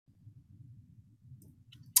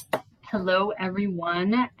Hello,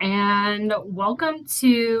 everyone, and welcome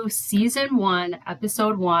to Season 1,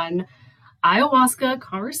 Episode 1, Ayahuasca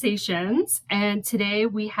Conversations. And today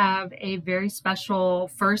we have a very special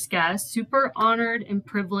first guest. Super honored and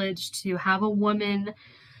privileged to have a woman,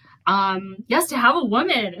 to have a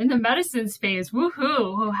woman in the medicine space,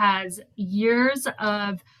 woohoo, who has years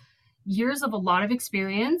of a lot of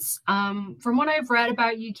experience. From what I've read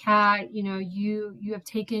about you, Kat, you have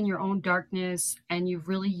taken your own darkness and you've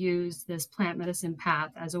really used this plant medicine path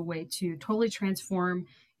as a way to totally transform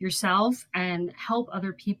yourself and help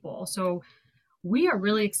other people. So we are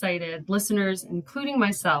really excited, listeners, including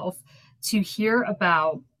myself, to hear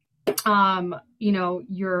about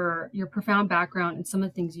your profound background and some of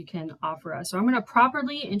the things you can offer us. So I'm going to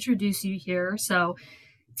properly introduce you here. So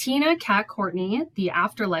Tina Cat Courtney, the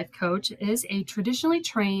Afterlife Coach, is a traditionally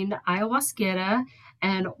trained Ayahuasquera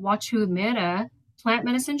and Wachumera plant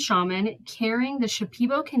medicine shaman carrying the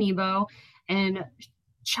Shipibo Kanibo and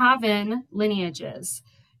Chavin lineages.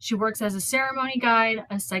 She works as a ceremony guide,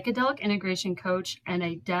 a psychedelic integration coach, and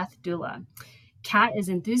a death doula. Kat is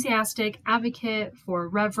enthusiastic advocate for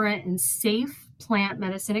reverent and safe plant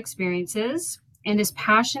medicine experiences and is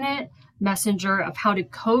passionate messenger of how to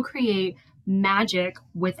co-create magic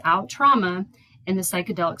without trauma in the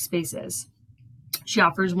psychedelic spaces. She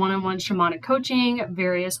offers one-on-one shamanic coaching,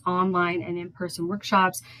 various online and in-person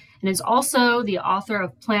workshops, and is also the author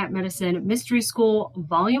of Plant Medicine Mystery School,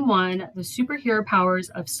 Volume 1, The Superhero Powers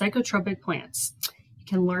of Psychotropic Plants. You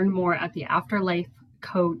can learn more at the Afterlife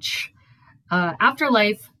Coach,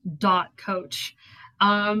 afterlife.coach.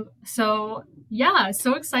 So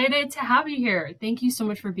excited to have you here. Thank you so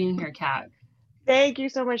much for being here, Kat. Thank you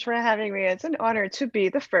so much for having me. It's an honor to be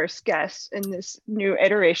the first guest in this new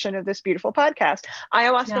iteration of this beautiful podcast.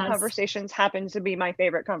 Ayahuasca conversations happen to be my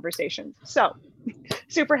favorite conversations. So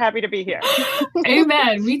super happy to be here.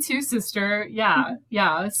 Amen. Me too, sister. Yeah.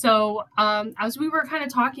 So as we were kind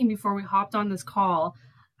of talking before we hopped on this call,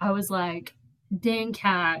 I was like, dang,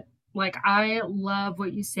 Kat, like I love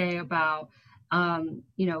what you say about,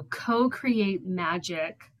 co-create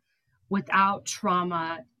magic without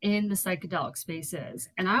trauma in the psychedelic spaces.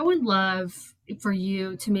 And I would love for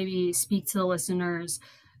you to maybe speak to the listeners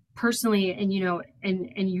personally and,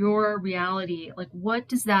 in your reality, like what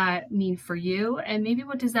does that mean for you? And maybe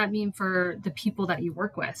what does that mean for the people that you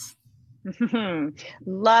work with?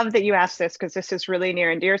 Love that you asked this because this is really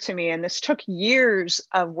near and dear to me. And this took years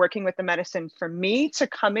of working with the medicine for me to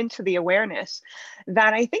come into the awareness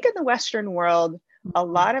that I think in the Western world, a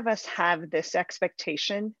lot of us have this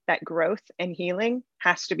expectation that growth and healing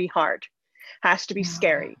has to be hard, has to be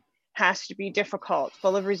scary, has to be difficult,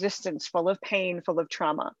 full of resistance, full of pain, full of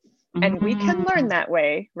trauma. And we can learn that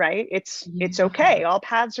way, right? It's okay. All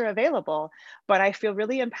paths are available. But I feel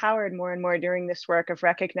really empowered more and more during this work of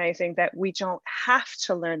recognizing that we don't have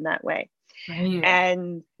to learn that way.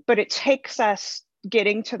 Right. But it takes us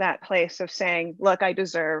getting to that place of saying, look, I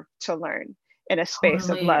deserve to learn in a space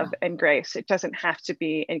of love and grace. It doesn't have to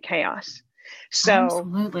be in chaos. So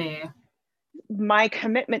absolutely, my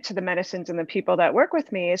commitment to the medicines and the people that work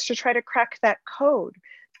with me is to try to crack that code,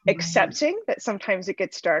 accepting that sometimes it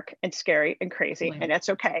gets dark and scary and crazy, and that's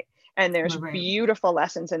okay. And there's beautiful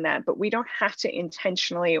lessons in that, but we don't have to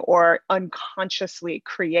intentionally or unconsciously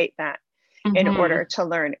create that in order to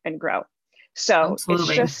learn and grow. So it's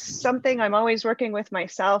just something I'm always working with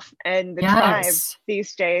myself and the tribe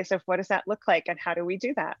these days of what does that look like and how do we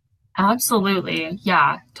do that? Absolutely.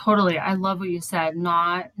 Yeah, totally. I love what you said.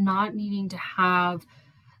 Not needing to have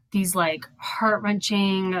these like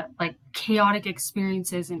heart-wrenching, like chaotic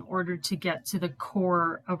experiences in order to get to the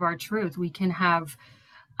core of our truth. We can have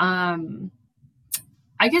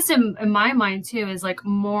I guess in my mind too is like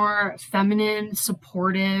more feminine,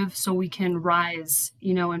 supportive, so we can rise,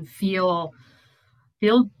 and feel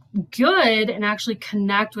good and actually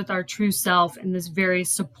connect with our true self in this very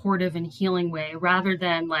supportive and healing way, rather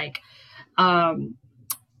than like,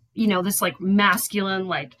 this like masculine,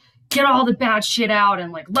 like get all the bad shit out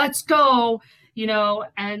and like, let's go,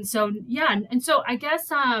 and so, yeah. And so I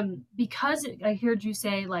guess, because I heard you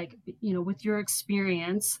say like, with your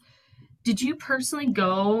experience, did you personally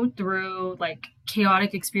go through like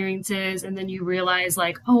chaotic experiences and then you realize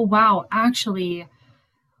like, oh, wow, actually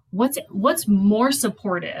what's more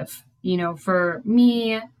supportive, for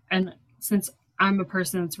me? And since I'm a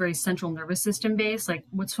person that's very central nervous system based, like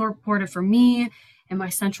what's supportive for me and my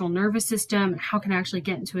central nervous system, and how can I actually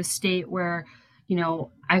get into a state where,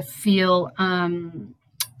 I feel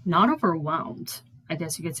not overwhelmed, I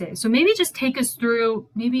guess you could say. So maybe just take us through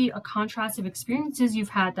maybe a contrast of experiences you've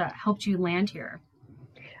had that helped you land here.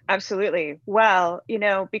 Absolutely. Well,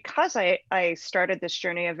 because I started this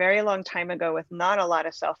journey a very long time ago with not a lot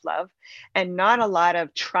of self-love and not a lot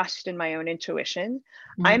of trust in my own intuition,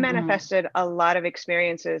 I Mm, manifested a lot of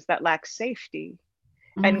experiences that lack safety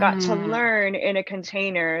and got to mm, learn in a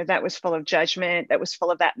container that was full of judgment, that was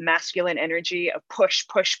full of that masculine energy of push,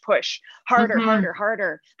 push, push, harder, mm-hmm, harder,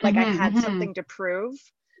 harder. Like I mm-hmm, had mm-hmm. something to prove,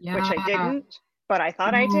 which I Yeah. didn't, but I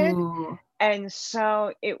thought I did. Ooh. And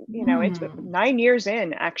so it's Mm. 9 years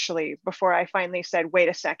in actually before I finally said, wait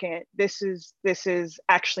a second, this is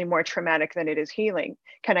actually more traumatic than it is healing.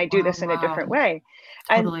 Can I do Wow, this in a different wow. way?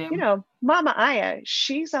 And Totally. Mama Aya,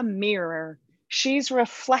 she's a mirror. She's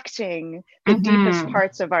reflecting the deepest Mm-hmm.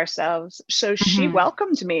 parts of ourselves. So she Mm-hmm.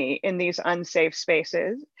 welcomed me in these unsafe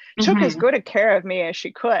spaces, took as Mm-hmm. good a care of me as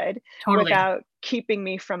she could Totally. without keeping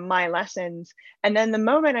me from my lessons. And then the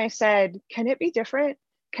moment I said, can it be different?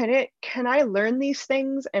 Can I learn these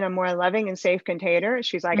things in a more loving and safe container?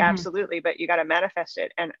 She's like, Mm-hmm. absolutely, but you got to manifest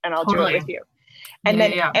it, and I'll do it Totally. with you. And Yeah,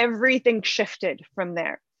 yeah, then yeah. everything shifted from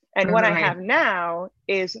there. And Right, what right, I right. have now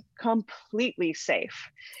is completely safe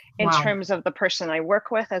in Wow. terms of the person I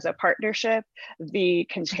work with as a partnership, the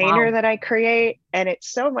container Wow. that I create, and it's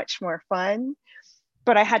so much more fun.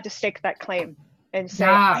 But I had to stake that claim and say,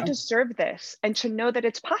 I Yeah. deserve this. And to know that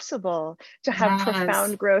it's possible to have Yes.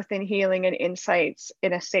 profound growth and healing and insights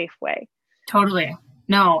in a safe way. Totally.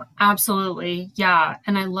 No, absolutely. Yeah.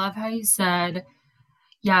 And I love how you said,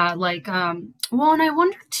 yeah, like, well, and I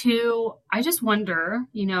wonder too, I just wonder,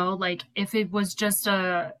 like if it was just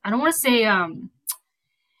I don't want to say,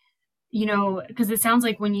 because it sounds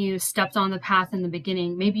like when you stepped on the path in the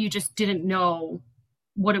beginning, maybe you just didn't know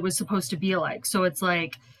what it was supposed to be like. So it's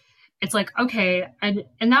like, okay, and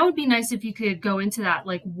that would be nice if you could go into that.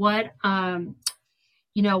 Like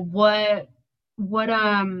you know, what, what,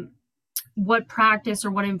 um, what practice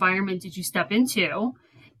or what environment did you step into?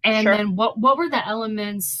 And Sure. then what were the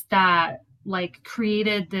elements that like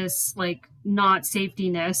created this like not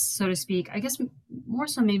safetyness, so to speak? I guess more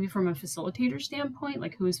so maybe from a facilitator standpoint,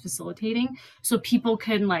 like who is facilitating, so people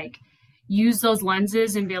can like use those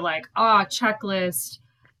lenses and be like, ah, checklist,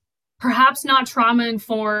 perhaps not trauma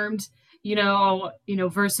informed,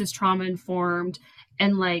 versus trauma informed,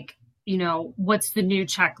 and like, what's the new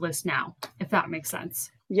checklist now, if that makes sense.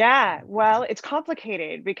 Yeah, well, it's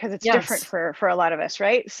complicated because it's different Yes. for a lot of us,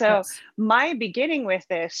 right? So Yes. my beginning with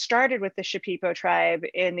this started with the Shipipo tribe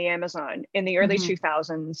in the Amazon in the early Mm-hmm.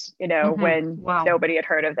 2000s, Mm-hmm. when Wow. nobody had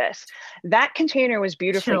heard of this. That container was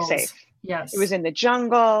beautifully safe. Chills. It was Yes. in the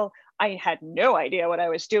jungle. I had no idea what I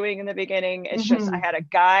was doing in the beginning. It's just I Mm-hmm. had a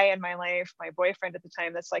guy in my life, my boyfriend at the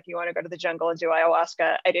time, that's like, you want to go to the jungle and do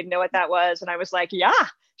ayahuasca? I didn't know what that was. And I was like, yeah,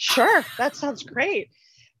 sure, that sounds great.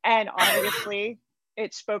 And obviously,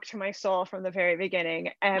 it spoke to my soul from the very beginning.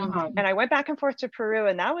 Uh-huh. And I went back and forth to Peru,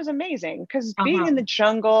 and that was amazing because being Uh-huh. in the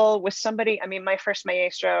jungle with somebody, I mean, my first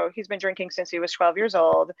maestro, he's been drinking since he was 12 years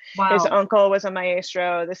old. His Wow. uncle was a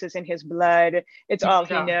maestro. This is in his blood. It's Yeah, all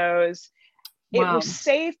he yeah. knows. It was Wow.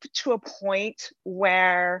 safe to a point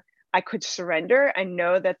where I could surrender and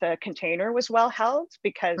know that the container was well held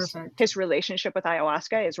because Perfect. his relationship with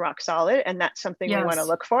ayahuasca is rock solid. And that's something we want to Yes.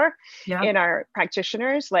 look for Yep. in our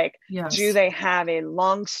practitioners. Like, do Yes. they have a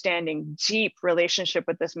long standing, deep relationship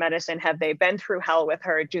with this medicine? Have they been through hell with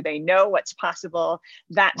her? Do they know what's possible?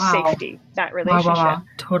 That Wow. safety, that Wow, wow, relationship. wow.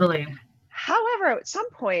 Totally. However, at some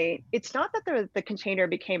point, it's not that the container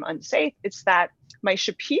became unsafe, it's that my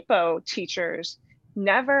Shapipo teachers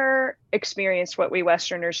never experienced what we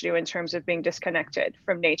Westerners do in terms of being disconnected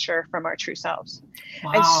from nature, from our true selves.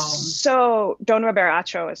 And Wow. so Don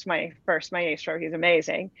Rabaracho is my first maestro. He's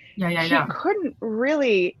amazing. Yeah, yeah, He yeah. couldn't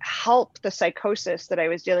really help the psychosis that I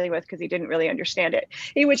was dealing with because he didn't really understand it.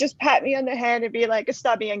 He would just pat me on the head and be like,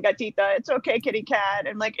 está bien, gatita. It's okay, kitty cat.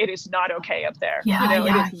 And like, it is not okay up there. Yeah, It yeah,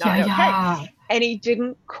 is yeah, not okay. yeah. And he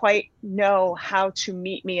didn't quite know how to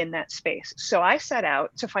meet me in that space. So I set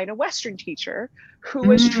out to find a Western teacher who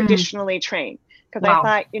was Mm. traditionally trained because I Wow.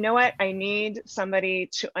 thought, you know what, I need somebody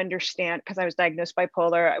to understand because I was diagnosed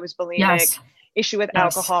bipolar, I was bulimic, Yes. issue with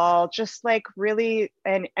Yes. alcohol, just like really,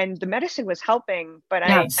 and the medicine was helping, but I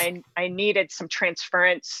Yes. I, I needed some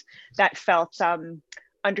transference that felt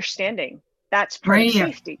understanding. That's part of Right.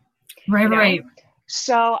 safety, Right, you know. right.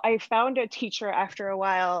 So I found a teacher after a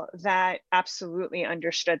while that absolutely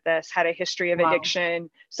understood this, had a history of Wow. addiction,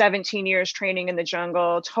 17 years training in the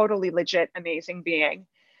jungle, totally legit, amazing being.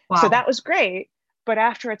 So Wow. that was great. But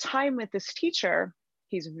after a time with this teacher,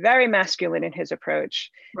 he's very masculine in his approach,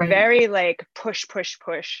 Right. very like push, push,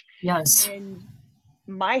 push. Yes. And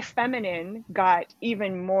my feminine got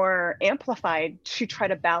even more amplified to try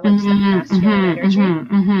to balance that Mm-hmm, masculine mm-hmm, energy.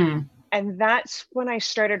 mm-hmm, mm-hmm. And that's when I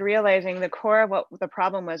started realizing the core of what the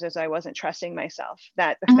problem was is I wasn't trusting myself,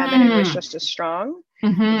 that the feminine was Mm, just as strong,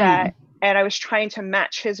 mm-hmm. that and I was trying to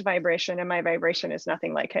match his vibration, and my vibration is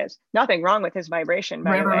nothing like his. Nothing wrong with his vibration,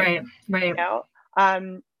 by Right, the right, way. right, right, You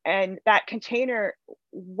know? And that container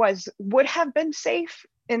would have been safe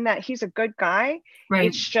in that he's a good guy. right.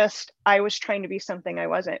 It's just I was trying to be something I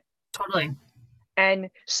wasn't. Totally. And I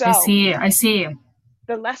so see. I see.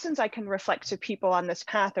 the lessons I can reflect to people on this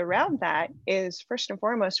path around that is, first and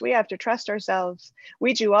foremost, we have to trust ourselves.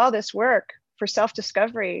 We do all this work for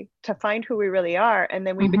self-discovery to find who we really are, and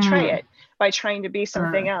then we betray Mm-hmm. it by trying to be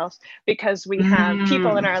something Sure. else because we have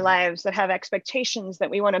people in Mm. our lives that have expectations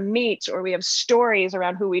that we want to meet, or we have stories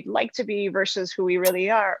around who we'd like to be versus who we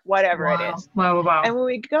really are, whatever it Wow. is. Wow, wow, wow. And when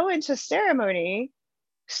we go into ceremony,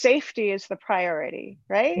 safety is the priority,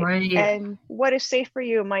 right? Right. And what is safe for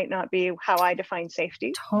you might not be how I define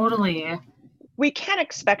safety. Totally. We can't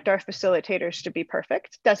expect our facilitators to be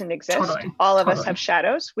perfect. Doesn't exist. Totally. All of us Totally. have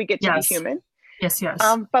shadows. We get to be Yes. human. Yes,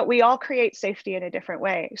 yes. But we all create safety in a different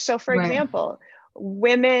way. So, for Right. example,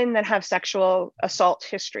 women that have sexual assault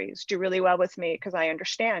histories do really well with me because I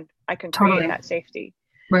understand I can create Totally. that safety.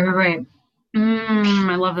 Right, right, right.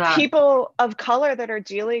 I love that. People of color that are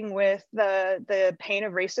dealing with the pain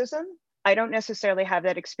of racism, I don't necessarily have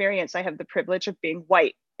that experience. I have the privilege of being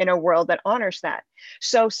white in a world that honors that.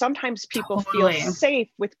 So sometimes people feel Totally. safe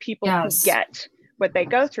with people who Yes. get what they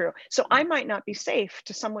go through. So I might not be safe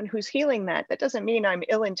to someone who's healing that. That doesn't mean I'm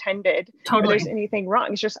ill-intended or there's Totally. anything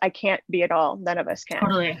wrong. It's just I can't be at all. None of us can.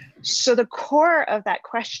 Totally. So the core of that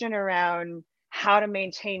question around how to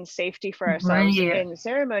maintain safety for ourselves Right. in the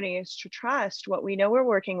ceremony is to trust what we know we're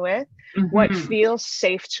working with, what Mm-hmm. feels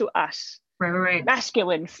safe to us, Right, right, right.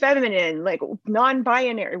 masculine, feminine, like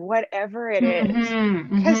non-binary, whatever it is.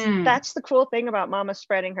 Mm-hmm. Because Mm-hmm. that's the cool thing about mama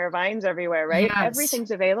spreading her vines everywhere, right? Yes.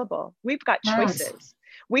 Everything's available. We've got Yes. choices.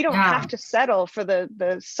 We don't Yeah. have to settle for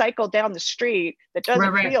the cycle down the street that Right,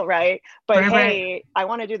 doesn't right. feel right. But Right, right. hey, I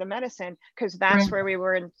want to do the medicine because that's Right. where we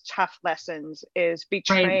were in tough lessons, is Right.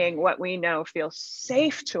 betraying what we know feels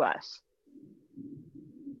safe to us.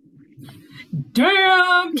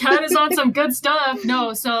 Damn, Kat is on some good stuff.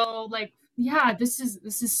 No, so like, yeah, this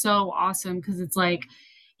is so awesome because it's like,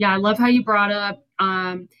 yeah, I love how you brought up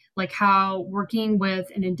like how working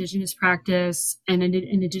with an indigenous practice and an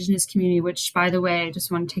indigenous community, which by the way, I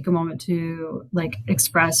just want to take a moment to like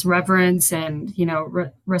express reverence and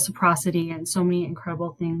reciprocity and so many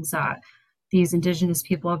incredible things that these indigenous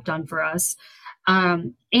people have done for us.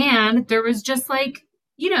 And there was just like,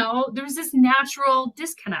 there was this natural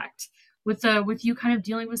disconnect with you kind of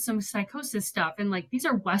dealing with some psychosis stuff, and like these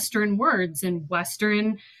are Western words and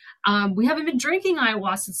Western. We haven't been drinking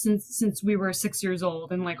ayahuasca since we were 6 years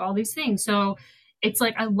old, and like all these things. So it's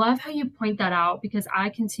like I love how you point that out because I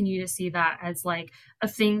continue to see that as like a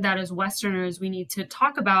thing that as Westerners we need to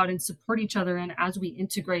talk about and support each other in as we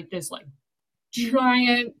integrate this like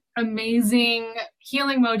giant, amazing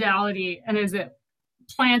healing modality and as it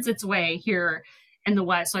plants its way here in the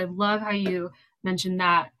West. So I love how you mentioned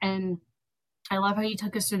that. And I love how you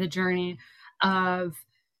took us through the journey of,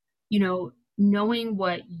 knowing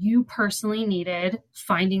what you personally needed,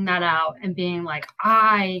 finding that out, and being like,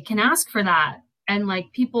 I can ask for that. And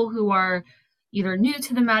like people who are either new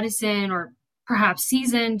to the medicine or perhaps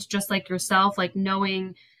seasoned, just like yourself, like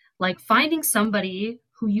knowing, like finding somebody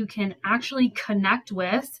who you can actually connect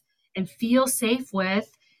with and feel safe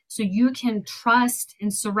with so you can trust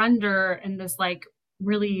and surrender in this like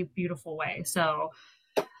really beautiful way. So,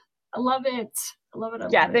 I love it. I love it. I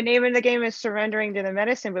Yeah, love the it. name of the game is surrendering to the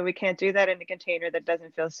medicine, but we can't do that in a container that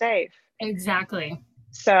doesn't feel safe. Exactly.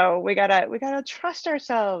 So we gotta trust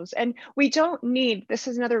ourselves. And we don't need, this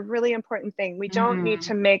is another really important thing, we don't need Mm,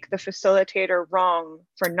 to make the facilitator wrong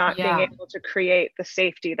for not being yeah, able to create the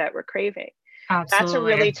safety that we're craving. That's a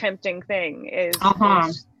absolutely. really tempting thing, Uh-huh.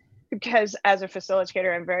 is because as a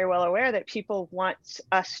facilitator, I'm very well aware that people want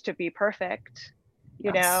us to be perfect,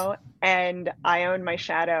 Yes. and I own my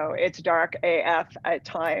shadow. It's dark AF at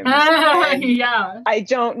times. And Yeah. I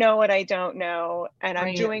don't know what I don't know, and I'm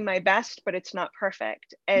Right. doing my best, but it's not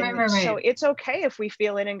perfect. Right, And right, so right. it's okay if we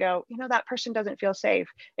feel it and go, that person doesn't feel safe.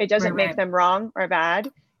 It Right, doesn't make right. them wrong or bad.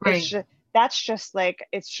 It's Right. just that's just like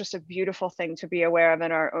it's just a beautiful thing to be aware of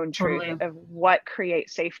in our own truth Totally. of what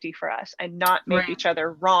creates safety for us and not make Right. each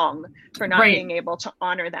other wrong for not Right. being able to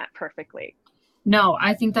honor that perfectly. No,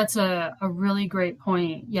 I think that's a really great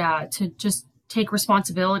point. Yeah, to just take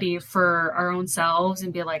responsibility for our own selves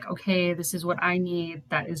and be like, okay, this is what I need.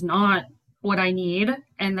 That is not what I need.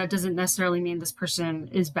 And that doesn't necessarily mean this person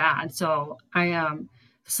is bad. So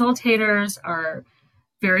facilitators are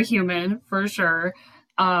very human for sure.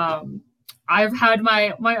 Um, I've had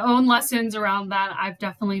my own lessons around that. I've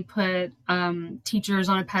definitely put teachers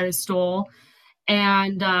on a pedestal,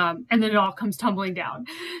 and then it all comes tumbling down.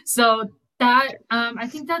 So that I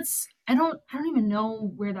think that's I don't even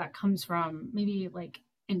know where that comes from. Maybe like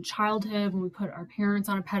in childhood when we put our parents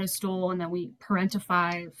on a pedestal and then we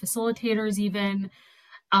parentify facilitators even.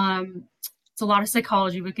 It's a lot of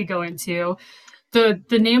psychology we could go into. The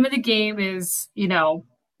name of the game is,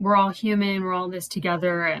 we're all human, we're all in this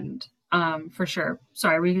together, and for sure.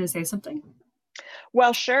 Sorry, were you going to say something?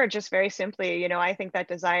 Well, sure. Just very simply, I think that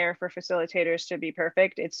desire for facilitators to be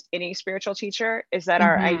perfect, it's any spiritual teacher, is that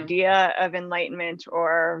our Mm-hmm. idea of enlightenment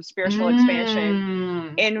or spiritual expansion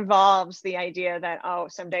Mm, involves the idea that, oh,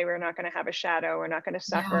 someday we're not going to have a shadow, we're not going to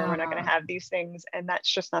suffer, we're not going to yeah, have these things. And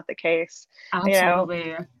that's just not the case. You know,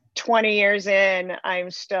 absolutely. 20 years in,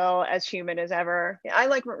 I'm still as human as ever. I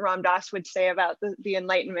like what Ram Dass would say about the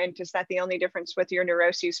Enlightenment is that the only difference with your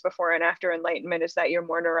neuroses before and after Enlightenment is that you're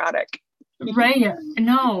more neurotic. Right.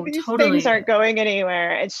 No, These things totally. aren't going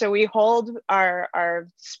anywhere. And so we hold our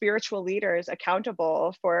spiritual leaders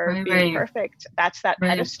accountable for Right, being right, perfect. That's that right.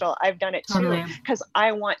 pedestal. I've done it too, Totally. because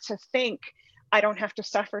I want to think I don't have to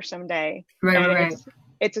suffer someday. Right, right, And right.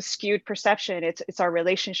 it's a skewed perception. It's our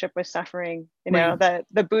relationship with suffering. Right.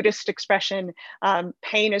 The Buddhist expression,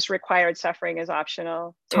 pain is required, suffering is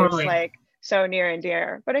optional, is Totally. like so near and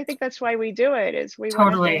dear. But I think that's why we do it, is we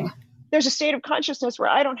want to Totally. think there's a state of consciousness where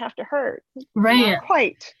I don't have to hurt. Not Right.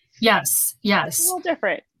 quite. Yes. It's a Yes. little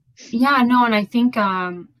different. Yeah, no, and I think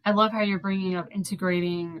I love how you're bringing up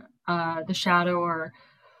integrating the shadow, or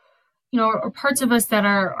parts of us that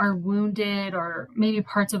are wounded, or maybe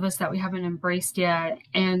parts of us that we haven't embraced yet.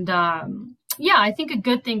 And yeah, I think a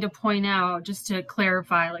good thing to point out, just to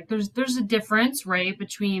clarify, like there's a difference, right,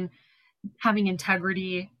 between having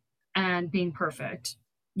integrity and being perfect.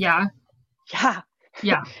 Yeah. Yeah.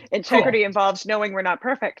 Yeah. Cool. Integrity involves knowing we're not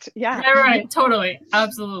perfect. Yeah. Yeah, right. Totally.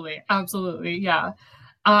 Absolutely. Absolutely. Yeah.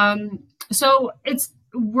 So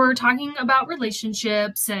we're talking about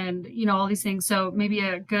relationships and all these things. So maybe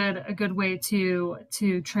a good way to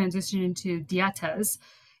transition into dietas,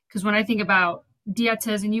 because when I think about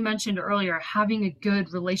dietas, and you mentioned earlier having a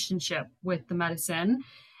good relationship with the medicine,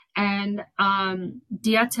 and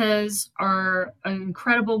dietas are an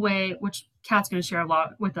incredible way, which Kat's going to share a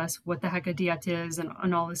lot with us what the heck a diet is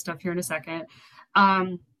and all this stuff here in a second.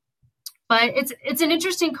 Um, but it's an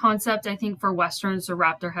interesting concept, I think, for Westerns to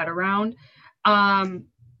wrap their head around.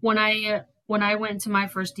 When I went to my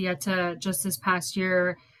first dieta just this past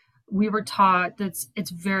year, we were taught that it's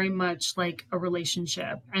very much like a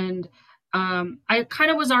relationship, and I kind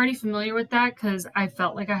of was already familiar with that because I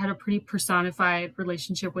felt like I had a pretty personified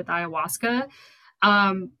relationship with ayahuasca.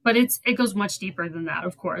 But it goes much deeper than that,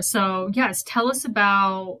 of course. So yes, tell us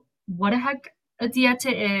about what a heck a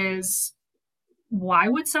dieta is. Why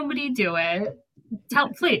would somebody do it?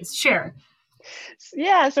 Please share.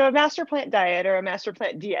 Yeah. So a master plant diet or a master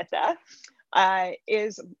plant dieta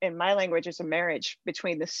is, in my language, is a marriage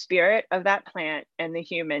between the spirit of that plant and the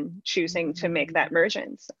human choosing to make that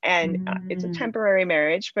mergence. And it's a Mm, temporary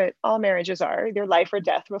marriage, but all marriages are. Either life or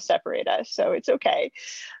death will separate us. So it's okay.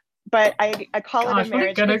 But I call it a gosh, what a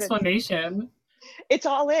marriage good because explanation. it's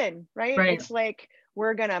all in, right? Right. It's like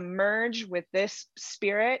we're going to merge with this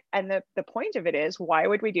spirit. And the point of it is, why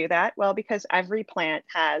would we do that? Well, because every plant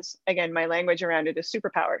has, again, my language around it is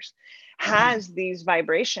superpowers, Right. has these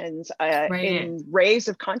vibrations Right. in rays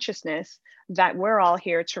of consciousness that we're all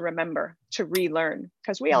here to remember, to relearn,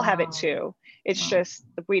 because we all have it Wow. too. It's Wow. just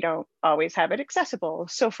we don't always have it accessible.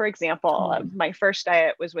 So, for example, Totally. my first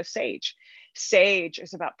diet was with sage. Sage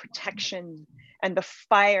is about protection and the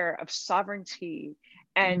fire of sovereignty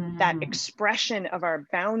and that Mm, expression of our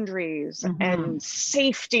boundaries mm-hmm. and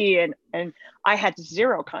safety, and I had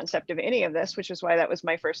zero concept of any of this, which is why that was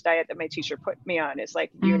my first diet that my teacher put me on, is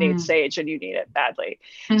like, you need Mm, sage and you need it badly.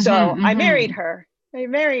 So mm-hmm. I Mm-hmm. married her. I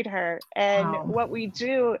married her. And Wow. what we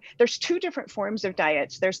do, there's two different forms of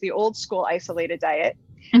diets. There's the old school isolated diet,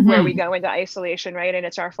 where we Mm-hmm. go into isolation, right? And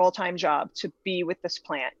it's our full-time job to be with this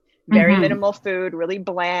plant. Very Mm-hmm. minimal food, really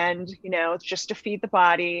bland, just to feed the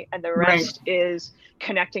body. And the Right. rest is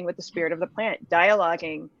connecting with the spirit of the plant,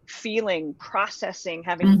 dialoguing, feeling, processing,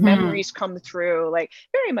 having Mm-hmm. memories come through, like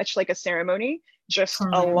very much like a ceremony, just a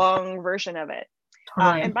Totally. long version of it.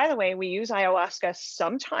 Totally. And by the way, we use ayahuasca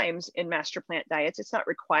sometimes in master plant diets. It's not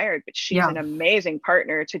required, but she's Yeah. an amazing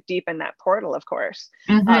partner to deepen that portal, of course.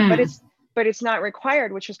 Uh, but Mm-hmm. it's but it's not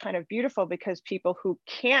required, which is kind of beautiful, because people who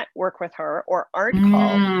can't work with her or aren't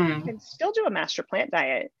called Mm. can still do a master plant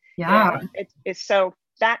diet. Yeah. It's so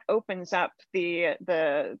that opens up the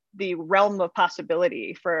realm of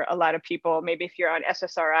possibility for a lot of people. Maybe if you're on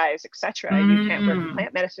SSRIs, etc., and you can't work with Mm,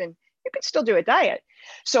 plant medicine, you can still do a diet.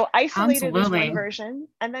 So isolated is one absolutely. version,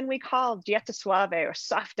 and then we call dieta suave or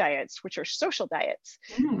soft diets, which are social diets.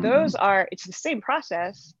 Mm, Those are, it's the same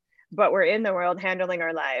process, but we're in the world handling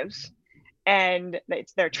our lives, and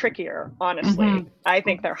they're trickier, honestly. mhm. I Oh,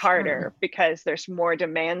 think they're for sure. harder because there's more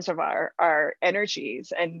demands of our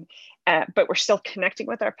energies, and but we're still connecting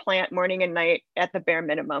with our plant morning and night at the bare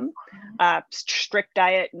minimum. Strict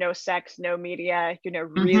diet, no sex, no media,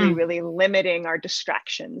 really Mhm, really limiting our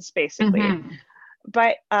distractions basically. mhm,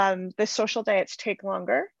 But the social diets take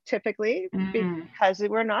longer typically mm, because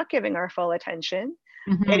we're not giving our full attention.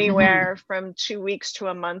 mhm, mhm. Anywhere from 2 weeks to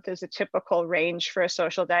a month is a typical range for a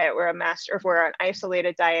social diet, where a master, where an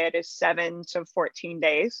isolated diet is 7 to 14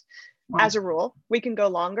 days. Wow. As a rule, we can go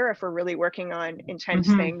longer if we're really working on intense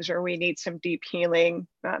Mhm, things or we need some deep healing,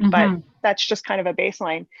 but mhm. that's just kind of a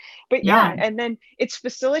baseline. But Yeah. yeah, and then it's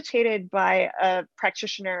facilitated by a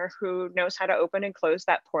practitioner who knows how to open and close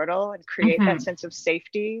that portal and create that Mhm. sense of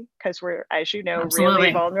safety, because we're, as you know, really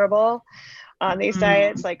Absolutely. vulnerable on these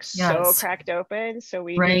diets, Mm. like so Yes. cracked open. So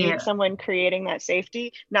we Right. need someone creating that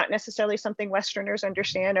safety, not necessarily something Westerners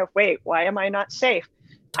understand of, wait, why am I not safe?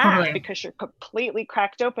 Ah, Totally. because you're completely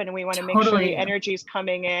cracked open, and we want to make sure the Totally. energies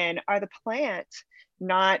coming in are the plant,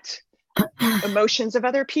 not emotions of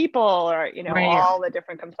other people, or Right. all the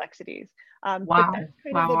different complexities. But Wow. that's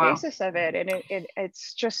kind of Wow. the Wow. basis of it, and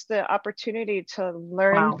it's just the opportunity to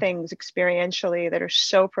learn Wow. things experientially that are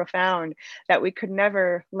so profound that we could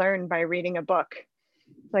never learn by reading a book.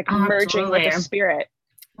 It's like merging with Absolutely. a spirit.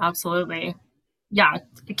 Absolutely. Yeah.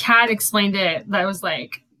 Kat explained it. That was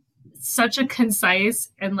like such a concise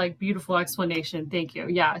and like beautiful explanation. Thank you.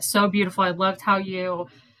 Yeah. So beautiful. I loved how you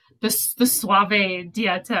the suave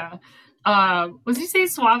dieta. Was he say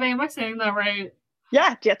suave? Am I saying that right?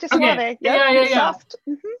 Yeah, dieta Okay. suave. Yep, Yeah, yeah, yeah. soft.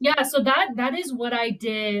 Mm-hmm. Yeah, so that is what I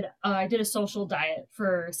did. I did a social diet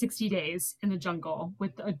for 60 days in the jungle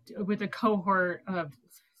with a cohort of,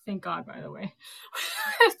 thank God, by the way,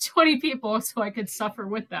 20 people, so I could suffer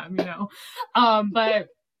with them, you know. But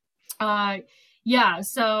uh, yeah,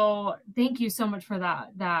 so thank you so much for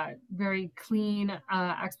that very clean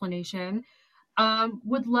explanation.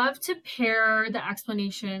 Would love to pair the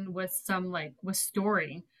explanation with some like with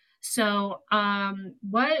story. So,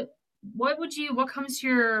 what comes to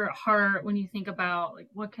your heart when you think about like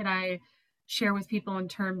what could I share with people in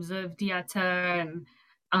terms of dieta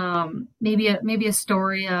and maybe a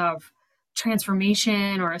story of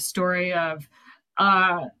transformation or a story of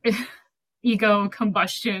uh ego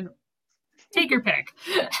combustion. Take your pick.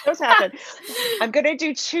 Those happen. I'm going to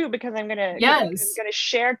do two because I'm Yes. going to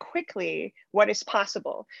share quickly what is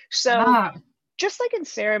possible. So Yeah. just like in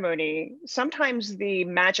ceremony, sometimes the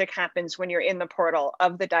magic happens when you're in the portal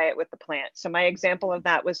of the diet with the plant. So my example of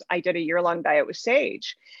that was, I did a year-long diet with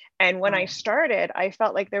sage. And when I Wow. started, I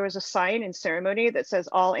felt like there was a sign in ceremony that says,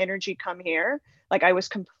 all energy come here. Like I was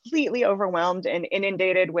completely overwhelmed and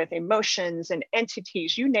inundated with emotions and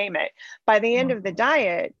entities, you name it. By the end of the Wow.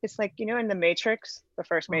 diet, it's like, in the Matrix, the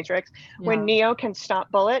first Wow. Matrix, when Yeah. Neo can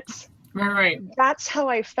stop bullets, Right, right. that's how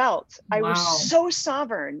I felt. I was Wow. so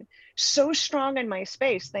sovereign, so strong in my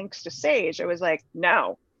space, thanks to Sage. I was like,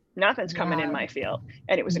 no, nothing's coming in Yeah. my field.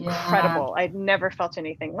 And it was Yeah. incredible. I'd never felt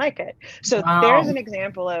anything like it. So there's Wow. an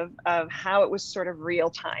example of how it was sort of real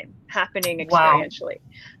time happening Wow. experientially.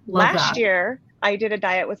 Love Last that. year, I did a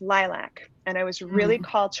diet with lilac, and I was really Mm.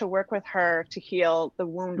 called to work with her to heal the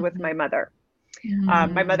wound with Mhm. my mother.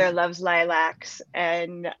 My mother Mm. loves lilacs,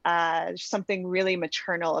 and there's something really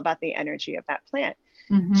maternal about the energy of that plant.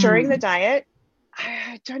 During the Mhm. diet,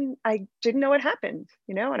 I didn't know what happened,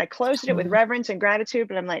 and I closed it with Totally. reverence and gratitude,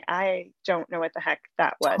 but I'm like, I don't know what the heck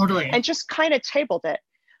that was, Totally. and just kind of tabled it.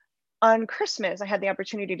 On Christmas, I had the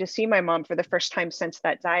opportunity to see my mom for the first time since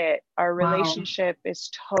that diet. Our Wow. relationship is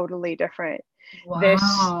totally different. This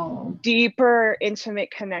Wow. deeper, intimate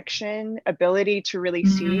connection, ability to really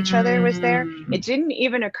see each other was there. Mm. It didn't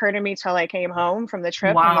even occur to me till I came home from the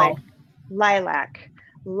trip. I'm Wow. like, lilac.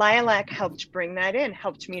 Lilac helped bring that in,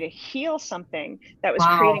 helped me to heal something that was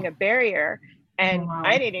Wow. creating a barrier. And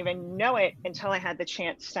I Wow. didn't even know it until I had the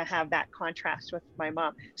chance to have that contrast with my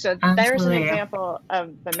mom. So there's an Absolutely. example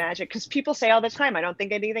of the magic, because people say all the time, I don't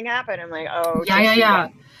think anything happened. I'm like, oh, Yeah, yeah, just you yeah.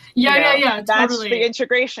 wait. Yeah, yeah, yeah. That's the Totally.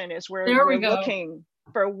 integration, is where There we we're go. looking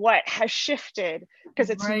for what has shifted, because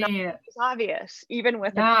it's not Right. as obvious, even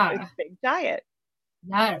with a Yeah. big diet.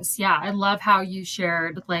 Yes, yeah. I love how you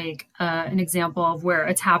shared like an example of where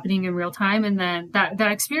it's happening in real time and then that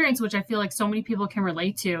experience which I feel like so many people can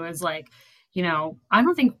relate to is like I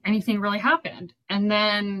don't think anything really happened. And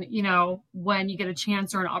then, when you get a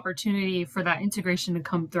chance or an opportunity for that integration to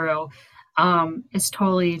come through, it's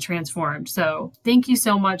totally transformed. So thank you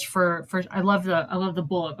so much for I love the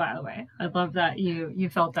bullet, by the way. I love that you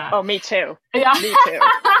felt that. Oh, me too. Yeah. Me too.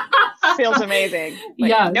 Feels amazing.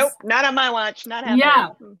 Like, nope, Yes. not on my watch, not Yeah.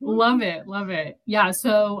 happening. Hmm. Love it. Love it. Yeah.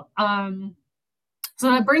 So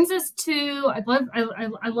that brings us to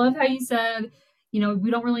I love how you said, we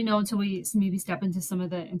don't really know until we maybe step into some of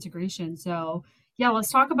the integration. So yeah, let's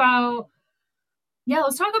talk about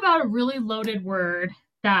a really loaded word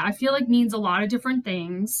that I feel like means a lot of different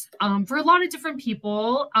things for a lot of different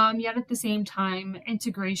people. Yet at the same time,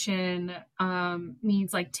 integration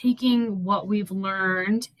means like taking what we've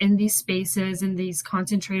learned in these spaces, in these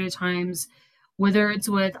concentrated times, whether it's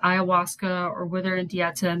with ayahuasca or whether in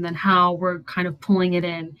dieta, and then how we're kind of pulling it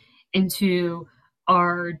into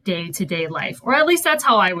our day-to-day life. Or at least that's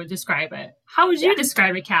how I would describe it. How would you Yeah,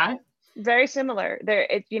 describe it, Kat? very similar.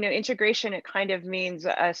 Integration, it kind of means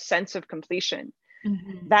a sense of completion.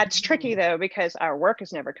 That's tricky Mhm. though, because our work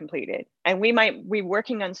is never completed. And we might be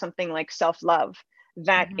working on something like self-love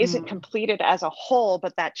that isn't Mhm. completed as a whole,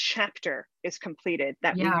 but that chapter is completed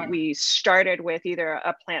that we Yeah, we started with either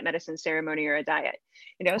a plant medicine ceremony or a diet.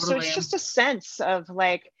 So it's totally. just a sense of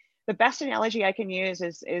like, the best analogy I can use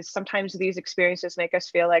is sometimes these experiences make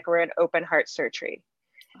us feel like we're in open heart surgery.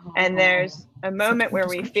 And Oh, there's a such a moment good where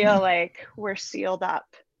we feel description. like we're sealed up.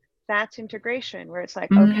 That's integration, where it's like,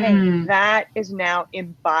 okay, Mm, that is now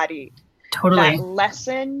embodied. That totally.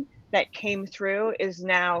 lesson that came through is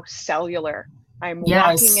now cellular. I'm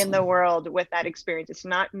walking Yes. in the world with that experience. It's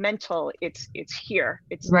not mental, it's here,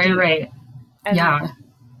 it's Right, deep. right. And Yeah,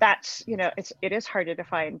 that's, it is hard to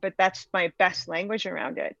define, but that's my best language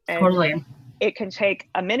around it. And totally. it can take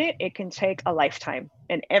a minute, it can take a lifetime,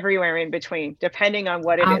 and everywhere in between, depending on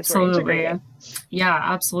what it is we're Absolutely. integrating. Yeah,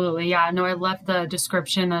 absolutely. Yeah, no, I love the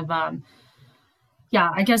description of yeah,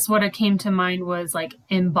 I guess what it came to mind was like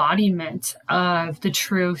embodiment of the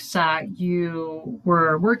truth that you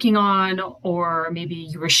were working on, or maybe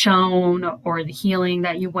you were shown, or the healing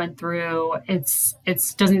that you went through. It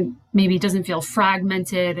doesn't feel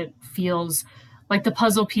fragmented. It feels like the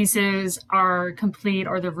puzzle pieces are complete,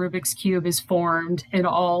 or the Rubik's cube is formed in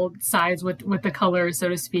all sides with the colors, so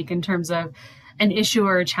to speak, in terms of an issue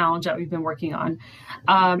or a challenge that we've been working on.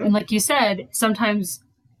 Mhm. And like you said, sometimes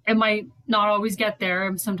it might not always get there,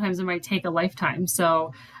 and sometimes it might take a lifetime.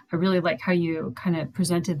 So I really like how you kind of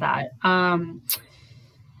presented that.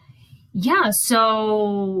 Yeah.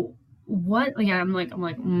 So what? Yeah, I'm like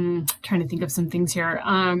trying to think of some things here.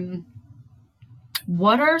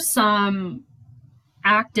 What are some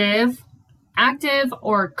active, active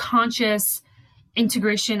or conscious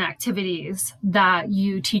integration activities that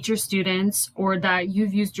you teach your students or that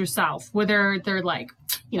you've used yourself, whether they're like,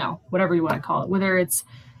 whatever you want to call it, whether it's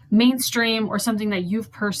mainstream or something that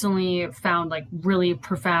you've personally found like really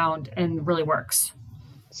profound and really works?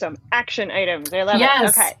 Some action items. I love it.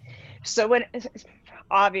 Yes. Okay. So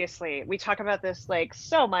obviously we talk about this like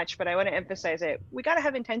so much, but I want to emphasize it. We got to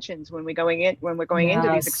have intentions when we're going into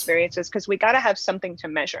these Yes. experiences, because we got to have something to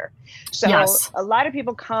measure. So Yes. a lot of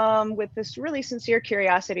people come with this really sincere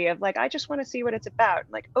curiosity of like, I just want to see what it's about.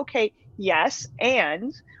 Like, okay, yes,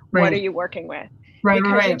 and what are Right. you working with? Right. Right.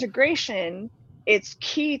 Because Right. integration, it's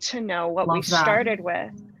key to know what we Love that. started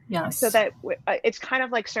with, so Yes. that it's kind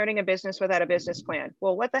of like starting a business without a business plan.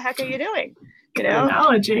 Well, what the heck are you doing? You Good know,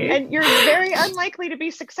 analogy. and you're very unlikely to be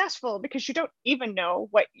successful because you don't even know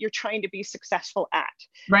what you're trying to be successful at.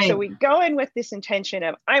 So Right. we go in with this intention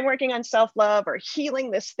of, I'm working on self-love or healing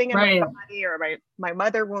this thing in my Right. body or my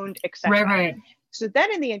mother wound, Right. etc. Right. So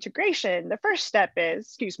then in the integration, the first step is,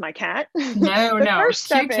 excuse my cat, No, the no. first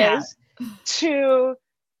step Cute cat. is to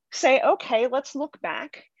say, okay, let's look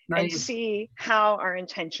back and Right. see how our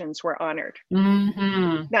intentions were honored.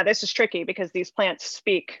 Mm-hmm. Now, this is tricky because these plants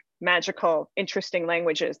speak magical, interesting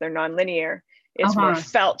languages. They're nonlinear. It's more Uh-huh.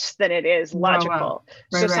 felt than it is Wow, wow. logical.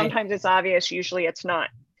 Right, So right. sometimes it's obvious, usually it's not.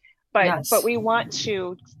 But Yes. we want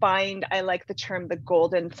to find, I like the term, the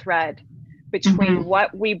golden thread between Mm-hmm.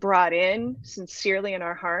 what we brought in sincerely in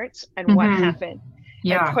our hearts and what Mm-hmm. happened, and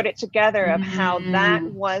Yeah. put it together of how that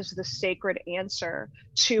Mm, was the sacred answer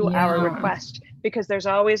to our yeah. request. Because there's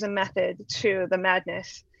always a method to the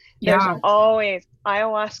madness. There's Yeah. always,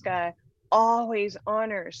 ayahuasca always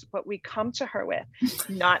honors what we come to her with,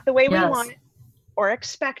 not the way we Yes. want or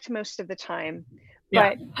expect most of the time,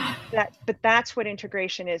 Yeah. but that's what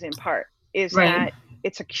integration is in part, is Right. that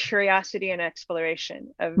it's a curiosity and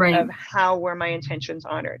exploration Right. of how were my intentions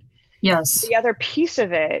honored. Yes. The other piece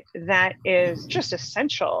of it that is just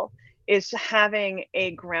essential is having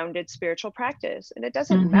a grounded spiritual practice. And it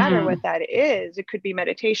doesn't matter Mm-hmm. what that is. It could be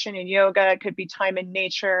meditation and yoga, it could be time in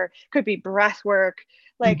nature, it could be breath work,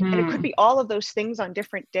 like, and it could Mm-hmm. be all of those things on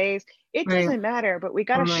different days. It Right. doesn't matter, but we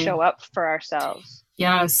got to Totally. show up for ourselves.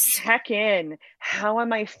 Yes. Check in. How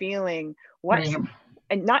am I feeling? Right. What's,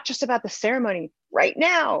 and not just about the ceremony right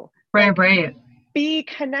now, Right. like, Right. be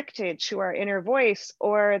connected to our inner voice,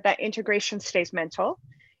 or that integration stays mental.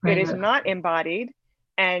 It is Right. not embodied,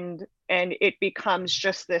 and it becomes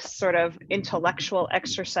just this sort of intellectual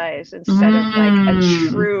exercise instead of like a Mm.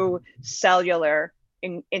 true cellular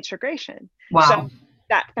integration. Wow. So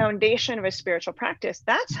that foundation of a spiritual practice,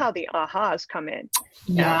 that's how the ahas come in.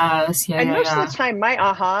 Yeah. Yes. Yeah. And Yeah. most of Yeah. the time, my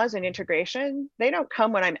ahas and integration, they don't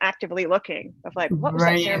come when I'm actively looking of like, what was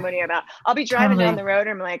that Right. ceremony about? I'll be driving down Totally. the road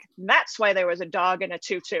and I'm like, that's why there was a dog in a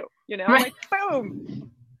tutu, Right. like,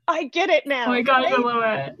 boom, I get it Oh my now, gosh, I right? love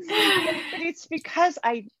it. But it's because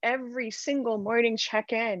I every single morning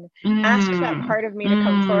check in, ask that Mm. part of me to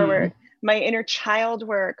come Mm. forward. My inner child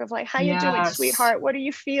work of like, how you doing, Yes. sweetheart? What are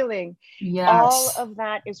you feeling? All Yes. of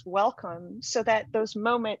that is welcome so that those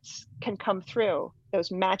moments can come through,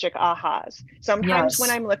 those magic ahas. Sometimes when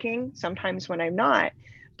Yes. I'm looking, sometimes when I'm not.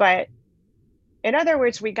 But in other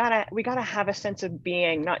words, we gotta have a sense of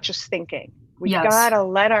being, not just thinking. We Yes. gotta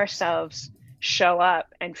let ourselves show up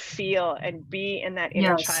and feel and be in that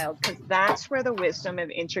inner Yes. child, because that's where the wisdom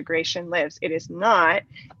of integration lives. It is not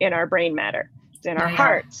in our brain matter, it's in our Yeah. Yeah.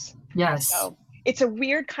 hearts. Yes. So it's a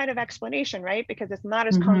weird kind of explanation, right? Because it's not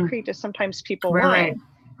as Mm-hmm. concrete as sometimes people Right. want. Right.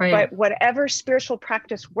 Right. But whatever spiritual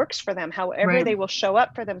practice works for them, however Right. they will show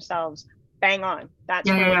up for themselves, bang on. That's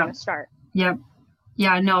Yeah. where Yeah. we're Yeah. going to start. Yep.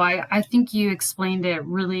 Yeah. No, I think you explained it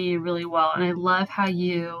really, really well. And I love how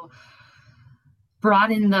you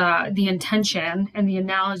brought in the intention and the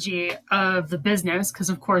analogy of the business, because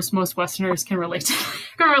of course most Westerners can relate to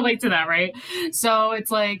can relate to that, right? So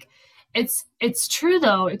it's like it's true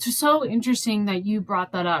though. It's so interesting that you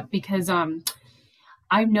brought that up because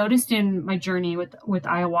I've noticed in my journey with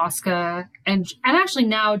ayahuasca and actually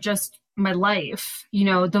now just my life,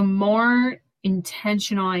 the more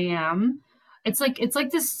intentional I am, it's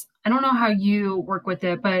like this. I don't know how you work with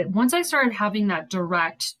it, but once I started having that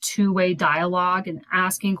direct two-way dialogue and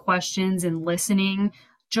asking questions and listening,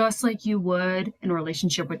 just like you would in a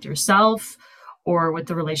relationship with yourself or with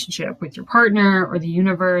the relationship with your partner or the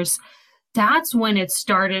universe, that's when it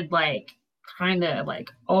started like kind of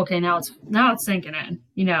like okay, now it's sinking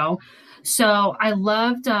in. So I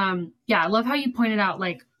loved I love how you pointed out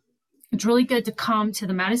like it's really good to come to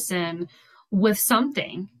the medicine with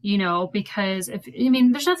something, because if I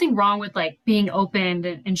mean there's nothing wrong with like being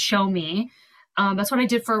open and show me. That's what I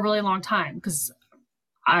did for a really long time because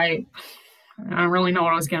i I don't really know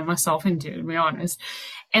what I was getting myself into, to be honest.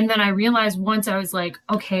 And then I realized once I was like,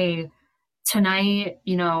 okay, tonight,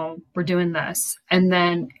 we're doing this. And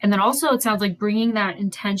then also it sounds like bringing that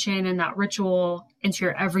intention and that ritual into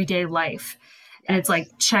your everyday life. And it's like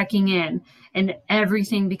Yes. checking in and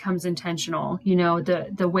everything becomes intentional.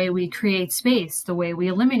 The way we create space, the way we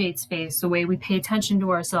eliminate space, the way we pay attention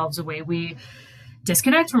to ourselves, the way we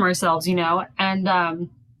disconnect from ourselves. And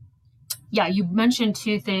yeah, you mentioned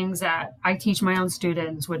two things that I teach my own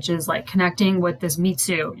students, which is like connecting with this meat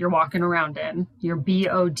suit you're walking around in, your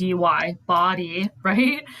body,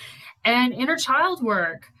 right? And inner child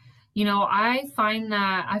work. I find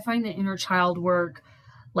the inner child work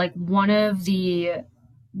like one of the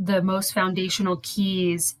most foundational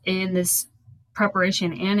keys in this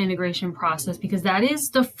preparation and integration process because that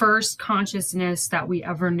is the first consciousness that we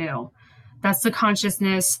ever knew. That's the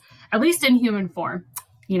consciousness, at least in human form,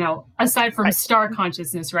 aside from Right. star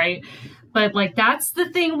consciousness, right? But like that's the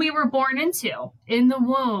thing we were born into in the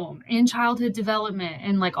womb, in childhood development,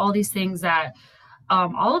 and like all these things that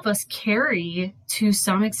all of us carry to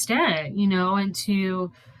some extent, and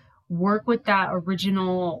to work with that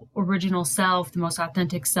original self, the most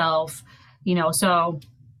authentic self, So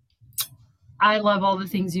I love all the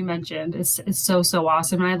things you mentioned. It's so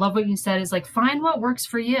awesome. And I love what you said is like find what works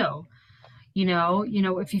for you.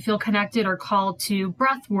 If you feel connected or called to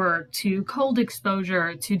breath work, to cold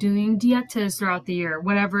exposure, to doing dietas throughout the year,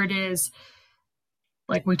 whatever it is,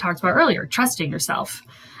 like we talked about earlier, trusting yourself.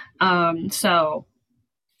 So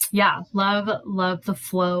yeah, love the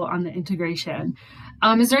flow on the integration.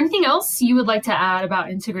 Is there anything else you would like to add about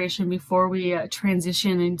integration before we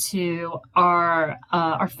transition into our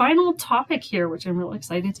final topic here, which I'm really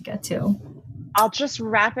excited to get to? I'll just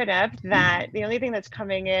wrap it up that the only thing that's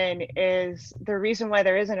coming in is the reason why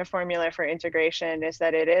there isn't a formula for integration is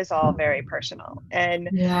that it is all very personal. And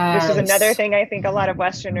this is another Yes. thing I think a lot of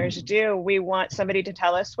Westerners do. We want somebody to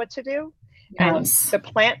tell us what to do. And Yes. the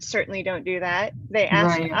plants certainly don't do that. They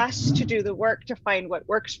ask Right. us to do the work to find what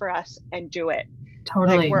works for us and do it. Like,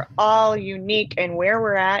 Totally. we're all unique in where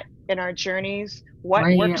we're at in our journeys, what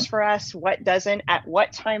Right. works for us, what doesn't, at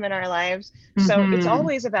what time in our lives. So it's Mm-hmm.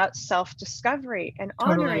 always about self-discovery and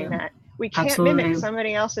Totally. honoring that. We can't mimic Absolutely.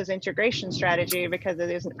 somebody else's integration strategy because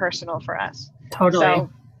it isn't personal for us. Totally.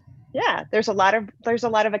 So yeah, there's a lot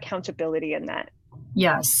of accountability in that.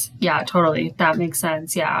 Yes. Yeah, totally. That makes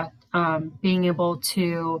sense. Yeah. Being able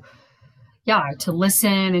to, yeah, to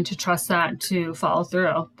listen and to trust that, to follow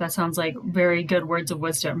through. That sounds like very good words of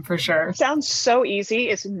wisdom for sure. Sounds so easy.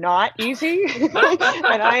 It's not easy.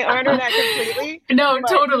 And I honor that completely. No, But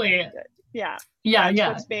totally. yeah, Yeah, that's yeah.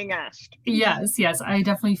 what's being asked. Yes, yes. I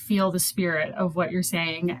definitely feel the spirit of what you're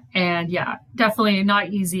saying. And yeah, definitely not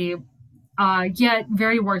easy, yet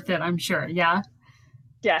very worth it, I'm sure. Yeah.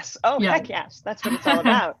 Yes. Oh, Yeah. heck yes. That's what it's all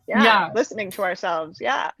about. Yeah. Yeah. Listening to ourselves.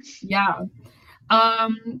 Yeah. Yeah.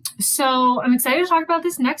 So I'm excited to talk about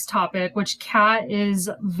this next topic, which Kat is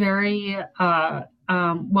very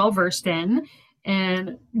well versed in,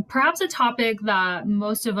 and perhaps a topic that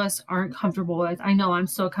most of us aren't comfortable with. I know I'm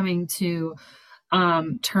still coming to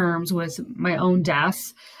terms with my own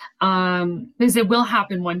death, because it will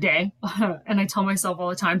happen one day, and I tell myself all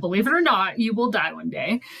the time, believe it or not, you will die one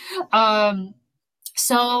day. Um,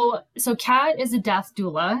 so Kat is a death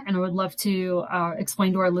doula, and I would love to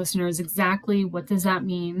explain to our listeners exactly what does that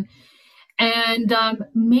mean, and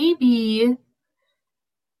maybe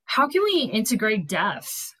how can we integrate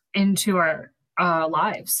death into our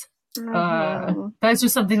lives. Hmm. That's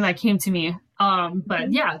just something that came to me. But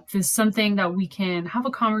Hmm. yeah, this is something that we can have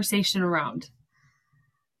a conversation around.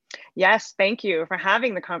 Yes. Thank you for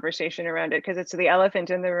having the conversation around it, because it's the elephant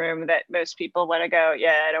in the room that most people want to go,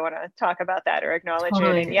 yeah, I don't want to talk about that or acknowledge it.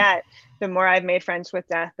 And Totally. yet, the more I've made friends with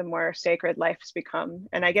death, the more sacred life's become.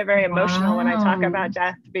 And I get very emotional when I talk Wow. about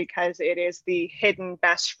death, because it is the hidden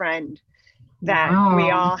best friend that we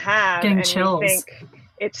Wow. all have. Getting And we chills. think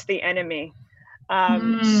it's the enemy.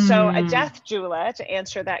 So a Hmm. death doula, to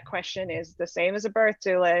answer that question, is the same as a birth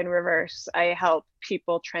doula in reverse. I help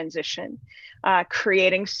people transition,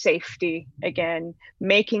 creating safety again,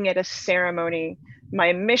 making it a ceremony.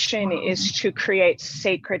 My mission Wow. is to create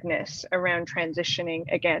sacredness around transitioning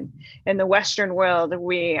again. In the Western world,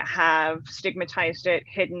 we have stigmatized it,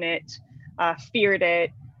 hidden it, feared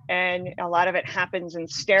it, and a lot of it happens in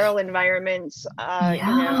sterile environments.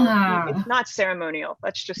 Yeah. It's not ceremonial.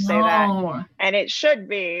 Let's just say that. No. And it should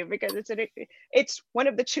be, because it's one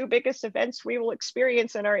of the two biggest events we will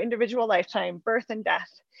experience in our individual lifetime: birth and death.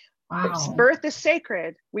 Wow. Birth is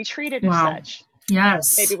sacred. We treat it as Wow. such. Maybe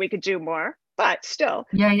Yes. we could do more, but still,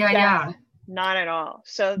 Yeah, yeah, death, yeah. not at all.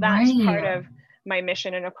 So that's part Right. of my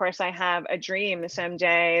mission. And of course, I have a dream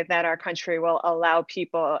someday that our country will allow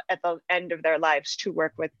people at the end of their lives to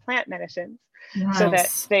work with plant medicines, so that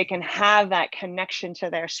Yes. they can have that connection to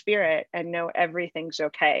their spirit and know everything's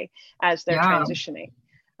okay as they're Yeah. transitioning.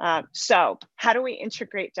 So, how do we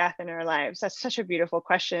integrate death in our lives? That's such a beautiful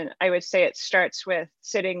question. I would say it starts with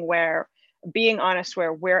being honest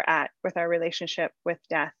where we're at with our relationship with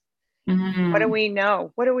death. What do Mm. we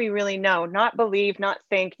know? What do we really know? Not believe, not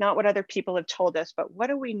think, not what other people have told us, but what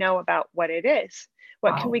do we know about what it is?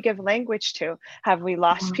 What can Wow. we give language to? Have we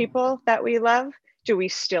lost Wow. people that we love? Do we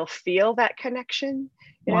still feel that connection?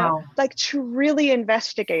 Wow. Like, to really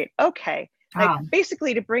investigate. Okay, like, Yeah.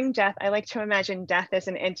 basically, to bring death, I like to imagine death as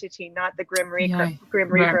an entity, not the Yeah. Grim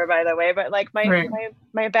Right. Reaper, by the way, but like my Right. my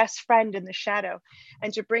my best friend in the shadow,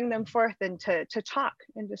 and to bring them forth and to talk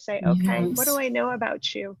and to say, okay, what do Yes. I know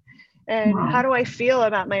about you? And how Wow. do I feel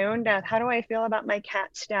about my own death? How do I feel about my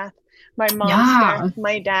cat's death, my mom's death, Yeah.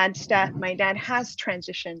 my dad's death? My dad has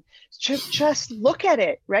transitioned. Just look at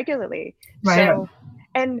it regularly. Right. So,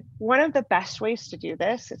 and one of the best ways to do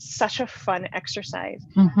this, it's such a fun exercise,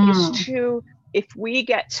 is Mm-hmm. to, if we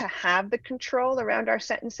get to have the control around our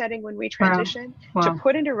set and setting when we Wow. transition, to Wow.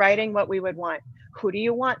 put into writing what we would want. Who do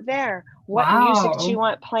you want there? What music do you Wow.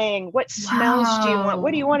 want playing? What smells do you want?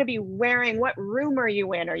 What do you Wow. want to be wearing? What room are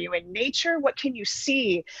you in? Are you in nature? What can you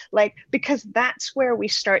see? Like, because that's where we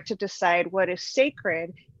start to decide what is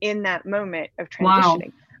sacred in that moment of Wow.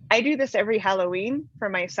 transitioning. I do this every Halloween for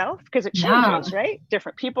myself, because it Yeah. changes, right?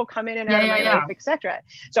 Different people come in and Yeah. out of Yeah. my life, Yeah. etc.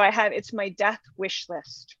 So it's my death wish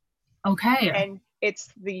list, Okay. and it's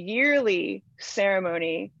the yearly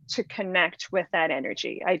ceremony to connect with that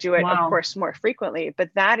energy. I do it, of Wow. course, more frequently,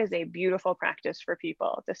 but that is a beautiful practice for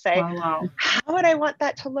people to say, Wow. Wow. how would I want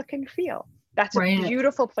that to look and feel? That's a Right.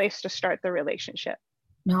 beautiful place to start the relationship.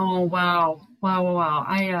 No, wow. Wow, wow,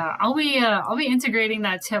 wow. I'll be integrating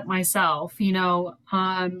that tip myself,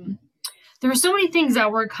 there were so many things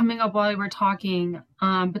that were coming up while we were talking.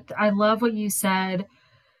 But I love what you said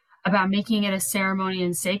about making it a ceremony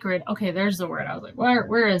and sacred. Okay, there's the word. I was like,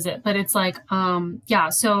 where is it? But it's like, yeah,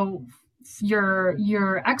 so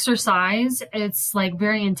your exercise, it's like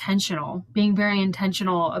very intentional, being very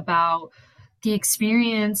intentional about the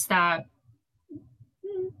experience that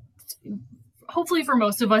hopefully for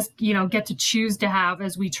most of us, get to choose to have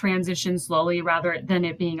as we transition slowly rather than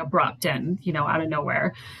it being abrupt and, out of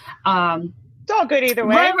nowhere. Um, It's all good either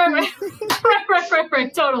right, way. right, right,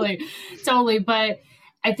 right, totally, totally. But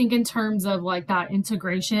I think in terms of like that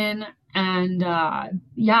integration and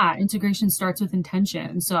yeah, integration starts with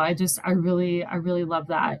intention. So I really love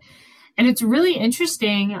that. And it's really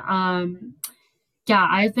interesting. Yeah,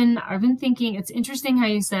 I've been thinking it's interesting how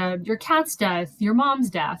you said your cat's death, your mom's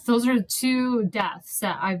death. Those are two deaths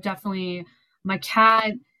that I've definitely my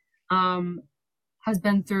cat um has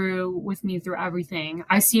been through with me through everything.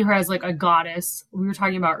 I see her as like a goddess. We were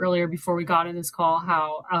talking about earlier before we got in this call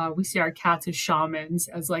how we see our cats as shamans,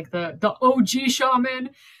 as like the OG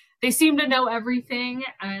shaman. They seem to know everything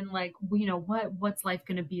and like what's life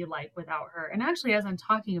going to be like without her. And actually, as I'm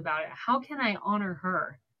talking about it, how can I honor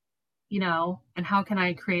her? And how can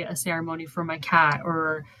I create a ceremony for my cat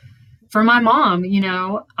or for my mom,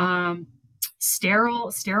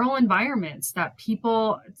 sterile environments that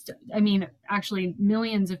people, I mean, actually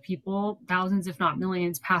millions of people, thousands, if not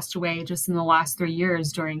millions, passed away just in the last 3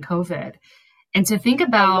 years during COVID. And to think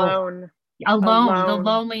about Alone, alone, the alone.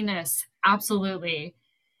 loneliness, absolutely,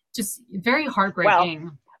 just very Well,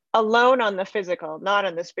 heartbreaking. alone on the physical, not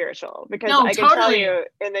on the spiritual. Because No, I can tell totally, you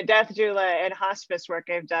in the death doula and hospice work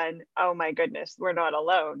I've done, oh my goodness, we're not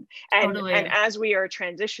alone. And totally. as we are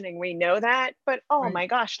transitioning, we know that. But oh Right. my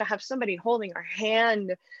gosh, to have somebody holding our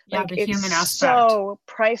hand, Yeah, like the it's human aspect. so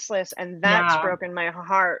priceless. And that's Yeah, broken my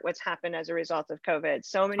heart, what's happened as a result of COVID.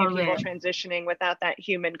 So many people totally. transitioning without that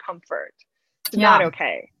human comfort. It's not Yeah.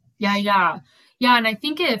 okay. Yeah, yeah. Yeah, and I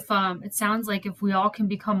think if it sounds like if we all can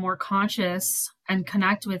become more conscious and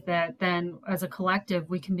connect with it, then as a collective,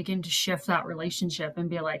 we can begin to shift that relationship and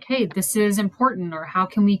be like, hey, this is important, or how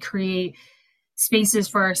can we create spaces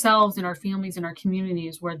for ourselves and our families and our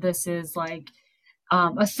communities where this is like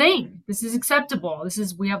a thing. This is acceptable. This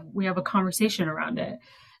is we have a conversation around it.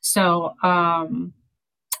 So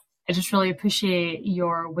I just really appreciate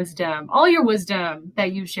your wisdom, all your wisdom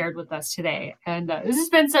that you shared with us today. And this has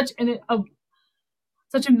been such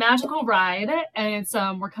a magical ride, and it's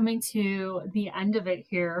we're coming to the end of it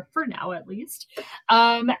here for now at least.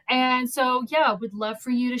 And so yeah, would love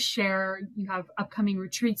for you to share. You have upcoming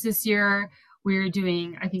retreats this year. We're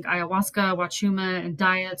doing, I think, ayahuasca, wachuma, and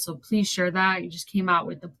diet. So please share that. You just came out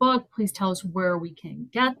with the book. Please tell us where we can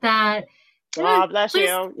get that. And God bless please,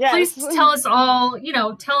 you. please Yes. tell us all.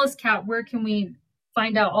 Tell us, Kat, where can we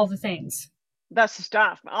find out all the things? The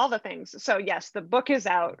stuff, all the things. So yes, the book is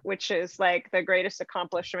out, which is like the greatest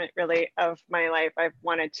accomplishment really of my life. I've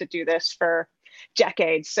wanted to do this for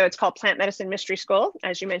decades. So it's called Plant Medicine Mystery School.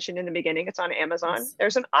 As you mentioned in the beginning, it's on Amazon. Yes,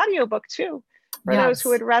 There's an audiobook too for those who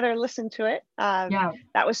yes, would rather listen to it. yeah.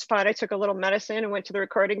 That was fun. I took a little medicine and went to the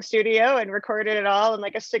recording studio and recorded it all in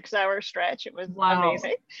like a 6 hour stretch. It was Wow.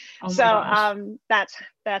 amazing. Oh So my gosh.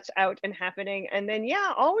 that's out and happening. And then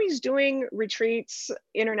yeah, always doing retreats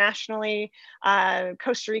internationally.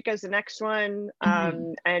 Costa Rica is the next one,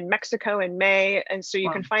 Mhm. and Mexico in May. And so you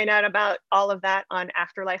Wow. can find out about all of that on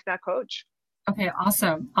afterlife.coach. Okay,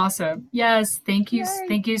 awesome. Awesome. Yes, thank you. Yay.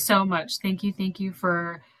 Thank you so much. Thank you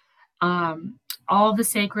for um all the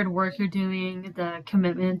sacred work you're doing, the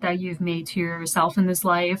commitment that you've made to yourself in this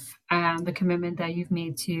life, and the commitment that you've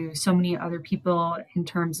made to so many other people in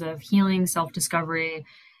terms of healing, self-discovery,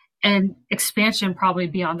 and expansion probably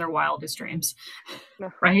beyond their wildest dreams,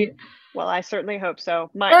 right? Well, I certainly hope so.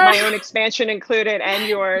 My own expansion included and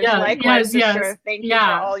yours. Yeah, Likewise, yes, yes. sister. Thank you for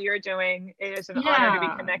Yeah. all you're doing. It is an honor to be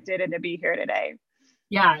Yeah. connected and to be here today.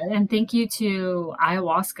 Yeah, and thank you to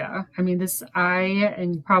ayahuasca. I mean, I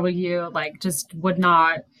and probably you like just would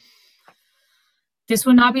not, this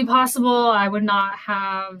would not be possible. I would not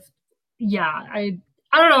have, yeah, I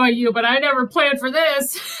don't know about you, but I never planned for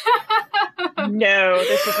this. No,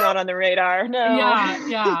 this was not on the radar. No. Yeah,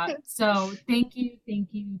 yeah. So thank you for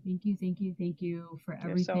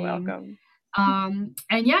You're so everything. welcome. And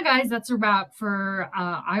yeah, guys, that's a wrap for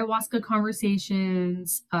Ayahuasca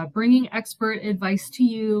Conversations, bringing expert advice to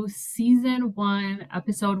you, season 1,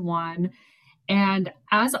 episode 1. And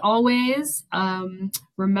as always,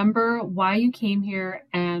 remember why you came here,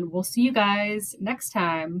 and we'll see you guys next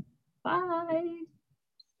time. Bye.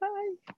 Bye.